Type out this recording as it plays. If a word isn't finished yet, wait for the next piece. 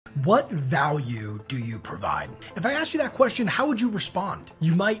What value do you provide? If I asked you that question, how would you respond?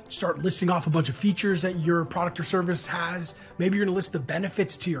 You might start listing off a bunch of features that your product or service has. Maybe you're gonna list the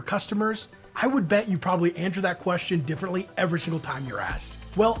benefits to your customers. I would bet you probably answer that question differently every single time you're asked.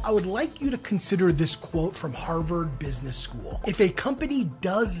 Well, I would like you to consider this quote from Harvard Business School. If a company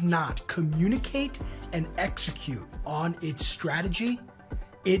does not communicate and execute on its strategy,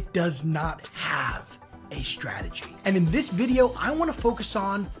 it does not have a strategy. And in this video, I want to focus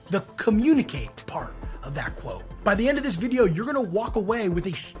on the communicate part of that quote. By the end of this video, you're going to walk away with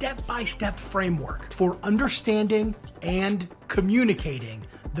a step-by-step framework for understanding and communicating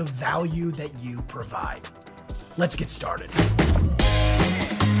the value that you provide. Let's get started.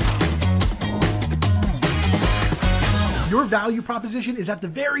 Your value proposition is at the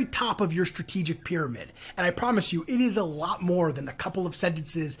very top of your strategic pyramid. And I promise you, it is a lot more than the couple of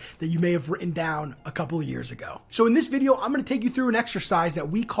sentences that you may have written down a couple of years ago. So in this video, I'm going to take you through an exercise that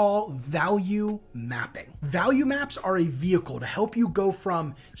we call value mapping. Value maps are a vehicle to help you go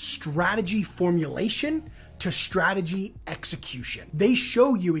from strategy formulation to strategy execution. They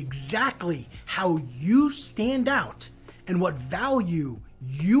show you exactly how you stand out and what value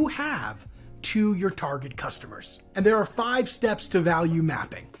you have to your target customers. And there are 5 steps to value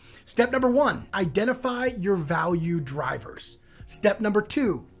mapping. Step number 1, identify your value drivers. Step number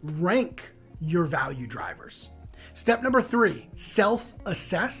 2, rank your value drivers. Step number 3,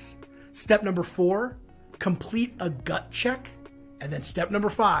 self-assess. Step number 4, complete a gut check. And then step number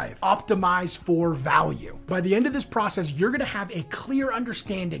 5, optimize for value. By the end of this process, you're gonna have a clear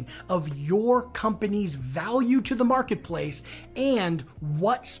understanding of your company's value to the marketplace and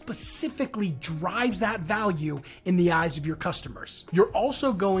what specifically drives that value in the eyes of your customers. You're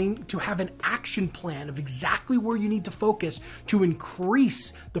also going to have an action plan of exactly where you need to focus to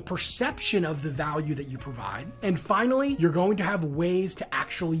increase the perception of the value that you provide. And finally, you're going to have ways to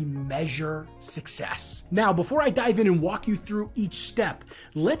actually measure success. Now, before I dive in and walk you through each step,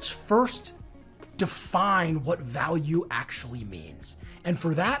 let's first define what value actually means. And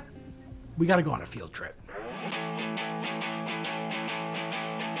for that, we got to go on a field trip.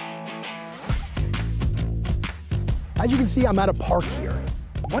 As you can see, I'm at a park here.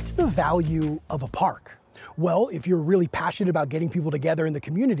 What's the value of a park? Well, if you're really passionate about getting people together in the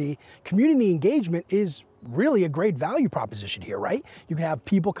community engagement is really a great value proposition here, right? You can have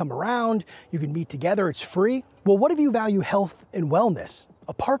people come around, you can meet together, it's free. Well, what if you value health and wellness?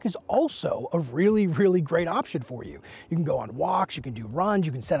 A park is also a really, really great option for you. You can go on walks, you can do runs,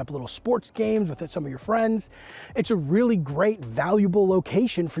 you can set up little sports games with some of your friends. It's a really great, valuable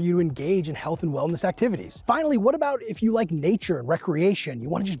location for you to engage in health and wellness activities. Finally, what about if you like nature and recreation? You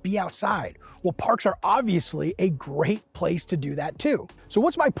want to just be outside? Well, parks are obviously a great place to do that too. So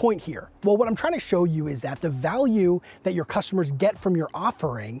what's my point here? Well, what I'm trying to show you is that the value that your customers get from your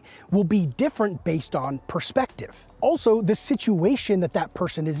offering will be different based on perspective. Also, the situation that that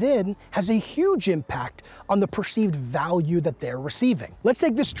person is in has a huge impact on the perceived value that they're receiving. Let's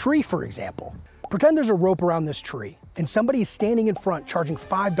take this tree, for example. Pretend there's a rope around this tree and somebody is standing in front charging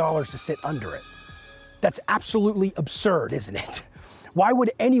 $5 to sit under it. That's absolutely absurd, isn't it? Why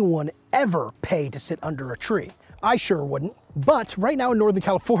would anyone ever pay to sit under a tree? I sure wouldn't. But right now in Northern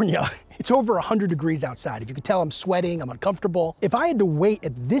California, it's over 100 degrees outside. If you can tell, I'm sweating, I'm uncomfortable. If I had to wait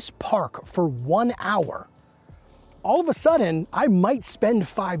at this park for 1 hour, all of a sudden, I might spend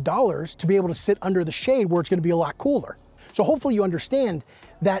 $5 to be able to sit under the shade where it's going to be a lot cooler. So hopefully you understand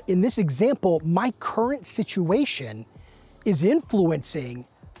that in this example, my current situation is influencing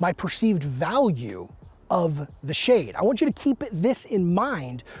my perceived value of the shade. I want you to keep this in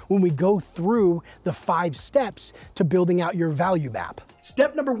mind when we go through the 5 steps to building out your value map.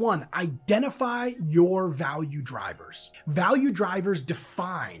 Step number 1, identify your value drivers. Value drivers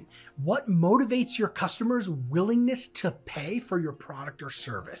define what motivates your customers' willingness to pay for your product or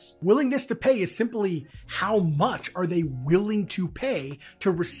service. Willingness to pay is simply how much are they willing to pay to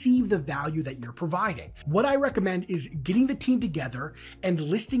receive the value that you're providing. What I recommend is getting the team together and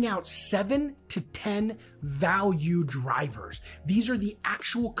listing out 7 to 10 value drivers. These are the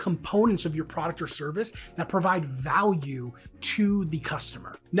actual components of your product or service that provide value to the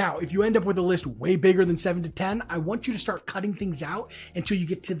customer. Now, if you end up with a list way bigger than 7 to 10, I want you to start cutting things out until you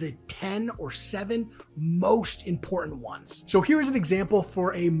get to the 10 or 7 most important ones. So here's an example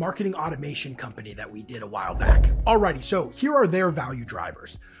for a marketing automation company that we did a while back. Alrighty, so here are their value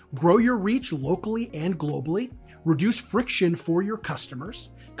drivers. Grow your reach locally and globally, reduce friction for your customers,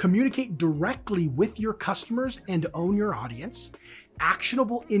 communicate directly with your customers and own your audience,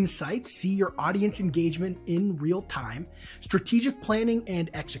 actionable insights, see your audience engagement in real time, strategic planning and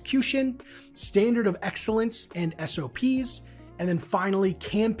execution, standard of excellence and SOPs, And then finally,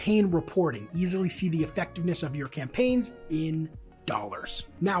 campaign reporting. Easily see the effectiveness of your campaigns in dollars.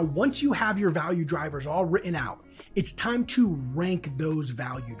 Now, once you have your value drivers all written out, it's time to rank those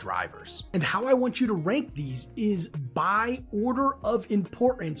value drivers. And how I want you to rank these is by order of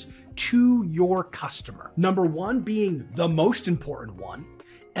importance to your customer. Number 1 being the most important one,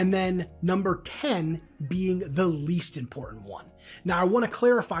 and then number 10 being the least important one. Now, I want to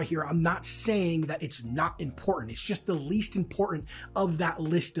clarify here, I'm not saying that it's not important. It's just the least important of that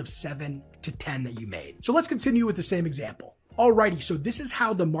list of 7 to 10 that you made. So let's continue with the same example. Alrighty, so this is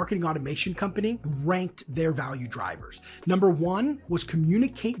how the marketing automation company ranked their value drivers. Number 1 was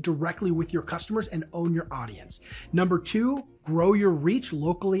communicate directly with your customers and own your audience. Number 2, grow your reach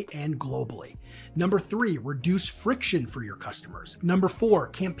locally and globally. Number 3, reduce friction for your customers. Number 4,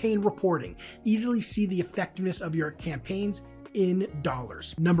 campaign reporting. Easily see the effectiveness of your campaigns in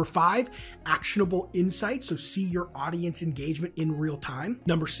dollars. Number 5, actionable insights. So see your audience engagement in real time.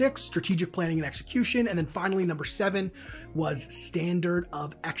 Number 6, strategic planning and execution. And then finally, number 7 was standard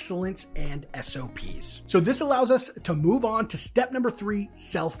of excellence and SOPs. So this allows us to move on to step number 3,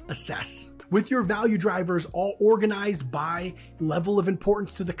 self-assess. With your value drivers all organized by level of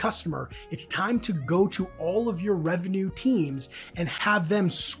importance to the customer, it's time to go to all of your revenue teams and have them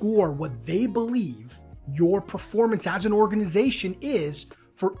score what they believe your performance as an organization is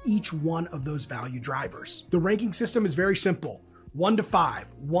for each one of those value drivers. The ranking system is very simple. 1 to 5.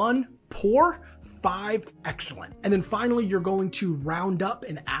 1, poor. 5, excellent. And then finally, you're going to round up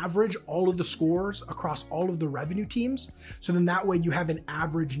and average all of the scores across all of the revenue teams. So then that way you have an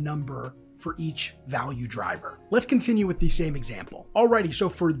average number for each value driver. Let's continue with the same example. Alrighty, so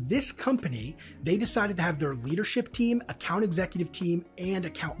for this company, they decided to have their leadership team, account executive team, and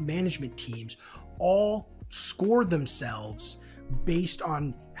account management teams all score themselves based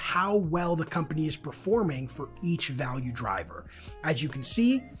on how well the company is performing for each value driver. As you can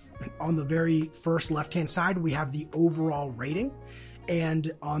see, on the very first left-hand side, we have the overall rating.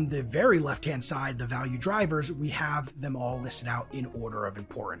 And on the very left-hand side, the value drivers, we have them all listed out in order of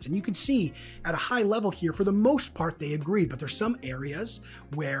importance. And you can see at a high level here, for the most part, they agreed, but there's some areas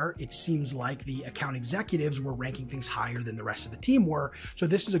where it seems like the account executives were ranking things higher than the rest of the team were. So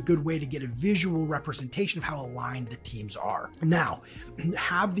this is a good way to get a visual representation of how aligned the teams are. Now,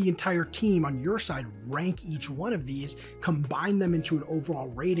 have the entire team on your side rank each one of these, combine them into an overall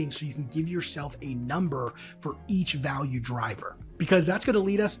rating so you can give yourself a number for each value driver, because that's going to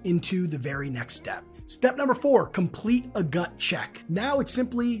lead us into the very next step. Step number 4, complete a gut check. Now it's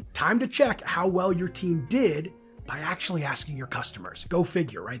simply time to check how well your team did by actually asking your customers. Go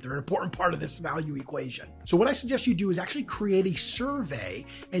figure, right? They're an important part of this value equation. So what I suggest you do is actually create a survey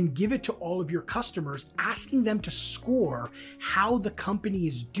and give it to all of your customers, asking them to score how the company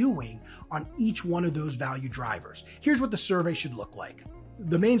is doing on each one of those value drivers. Here's what the survey should look like.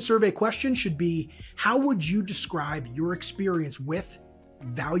 The main survey question should be, how would you describe your experience with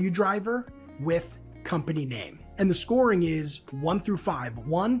value driver with company name? And the scoring is 1 through 5.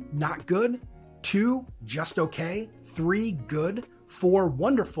 1, not good. 2, just okay. 3, good. 4,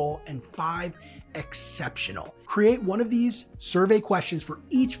 wonderful. And 5, exceptional. Create one of these survey questions for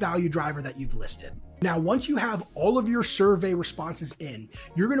each value driver that you've listed. Now, once you have all of your survey responses in,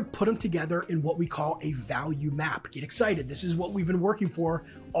 you're going to put them together in what we call a value map. Get excited. This is what we've been working for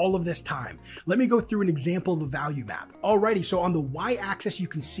all of this time. Let me go through an example of a value map. Alrighty, so on the y-axis, you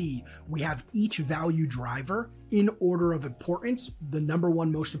can see we have each value driver in order of importance, the number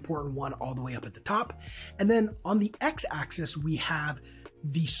 1 most important one all the way up at the top. And then on the x-axis, we have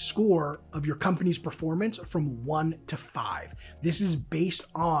the score of your company's performance from 1 to 5. This is based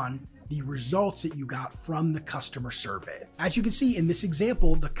on the results that you got from the customer survey. As you can see in this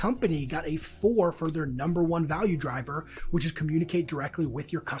example, the company got a 4 for their number 1 value driver, which is communicate directly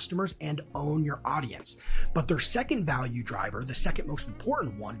with your customers and own your audience. But their second value driver, the second most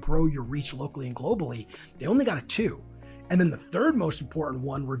important one, grow your reach locally and globally, they only got a 2. And then the third most important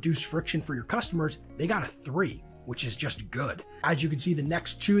one, reduce friction for your customers, they got a 3. Which is just good. As you can see, the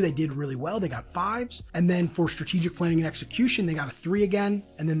next 2, they did really well. They got 5s. And then for strategic planning and execution, they got a 3 again.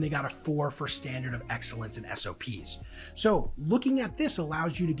 And then they got a 4 for standard of excellence and SOPs. So looking at this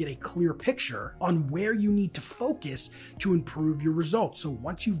allows you to get a clear picture on where you need to focus to improve your results. So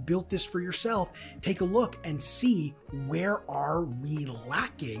once you've built this for yourself, take a look and see where are we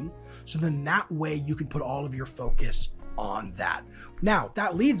lacking. So then that way you can put all of your focus on that. Now,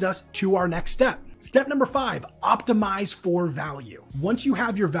 that leads us to our next step. Step number 5, optimize for value. Once you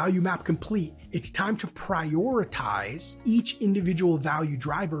have your value map complete, it's time to prioritize each individual value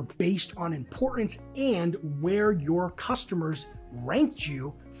driver based on importance and where your customers ranked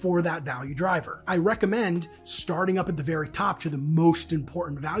you for that value driver. I recommend starting up at the very top to the most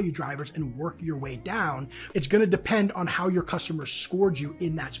important value drivers and work your way down. It's going to depend on how your customers scored you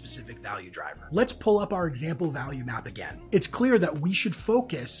in that specific value driver. Let's pull up our example value map again. It's clear that we should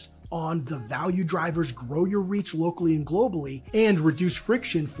focus on the value drivers, grow your reach locally and globally, and reduce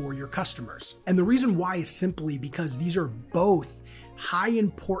friction for your customers. And the reason why is simply because these are both high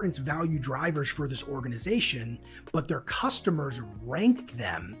importance value drivers for this organization, but their customers ranked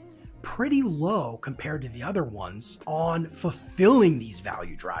them pretty low compared to the other ones on fulfilling these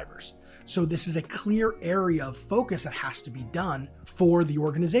value drivers. So this is a clear area of focus that has to be done for the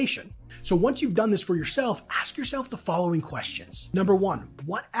organization. So once you've done this for yourself, ask yourself the following questions. Number 1,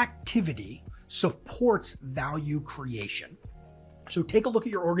 what activity supports value creation? So take a look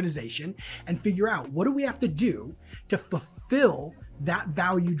at your organization and figure out, what do we have to do to fulfill that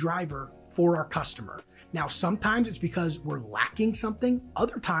value driver for our customer? Now, sometimes it's because we're lacking something.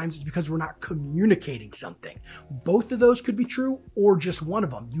 Other times it's because we're not communicating something. Both of those could be true, or just one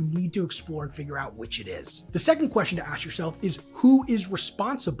of them. You need to explore and figure out which it is. The second question to ask yourself is, who is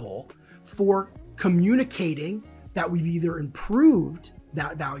responsible for communicating that we've either improved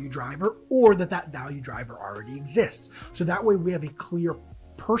that value driver or that value driver already exists? So that way we have a clear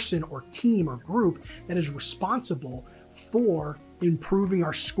person or team or group that is responsible for improving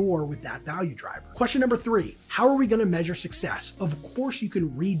our score with that value driver. Question number 3, how are we going to measure success? Of course, you can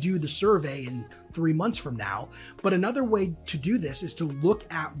redo the survey in 3 months from now, but another way to do this is to look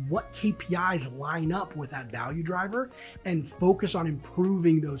at what KPIs line up with that value driver and focus on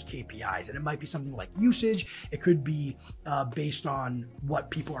improving those KPIs. And it might be something like usage. It could be based on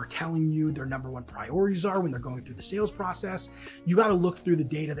what people are telling you their number 1 priorities are when they're going through the sales process. You got to look through the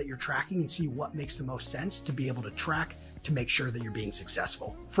data that you're tracking and see what makes the most sense to be able to track to make sure that you're being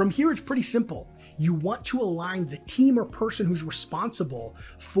successful. From here, it's pretty simple. You want to align the team or person who's responsible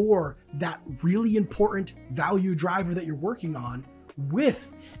for that really important value driver that you're working on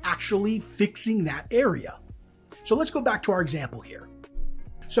with actually fixing that area. So let's go back to our example here.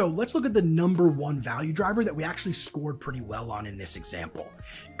 So let's look at the number 1 value driver that we actually scored pretty well on in this example.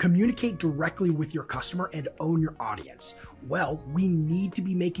 Communicate directly with your customer and own your audience. Well, we need to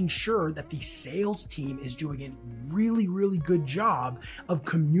be making sure that the sales team is doing a really, really good job of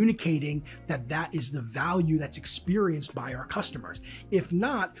communicating that is the value that's experienced by our customers. If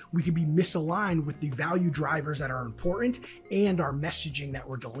not, we could be misaligned with the value drivers that are important and our messaging that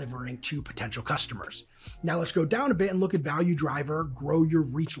we're delivering to potential customers. Now let's go down a bit and look at value driver, grow your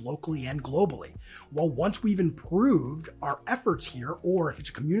reach locally and globally. Well, once we've improved our efforts here, or if it's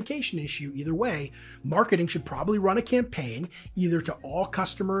a communication issue, either way, marketing should probably run a campaign either to all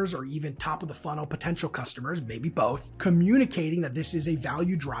customers or even top of the funnel potential customers, maybe both, communicating that this is a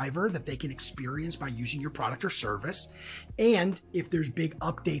value driver that they can experience by using your product or service. And if there's big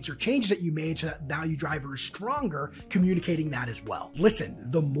updates or changes that you made so that value driver is stronger, communicating that as well. Listen,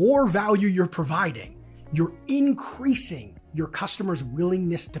 the more value you're providing, you're increasing your customers'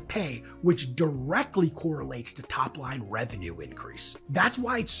 willingness to pay, which directly correlates to top-line revenue increase. That's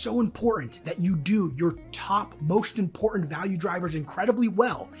why it's so important that you do your top most important value drivers incredibly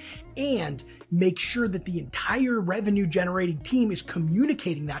well and make sure that the entire revenue generating team is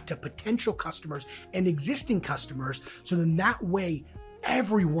communicating that to potential customers and existing customers, so then that way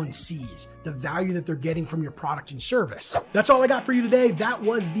everyone sees the value that they're getting from your product and service. That's all I got for you today. That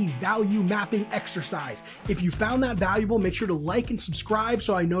was the value mapping exercise. If you found that valuable, make sure to like and subscribe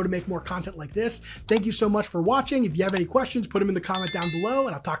so I know to make more content like this. Thank you so much for watching. If you have any questions, put them in the comment down below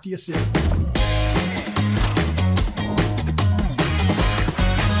and I'll talk to you soon.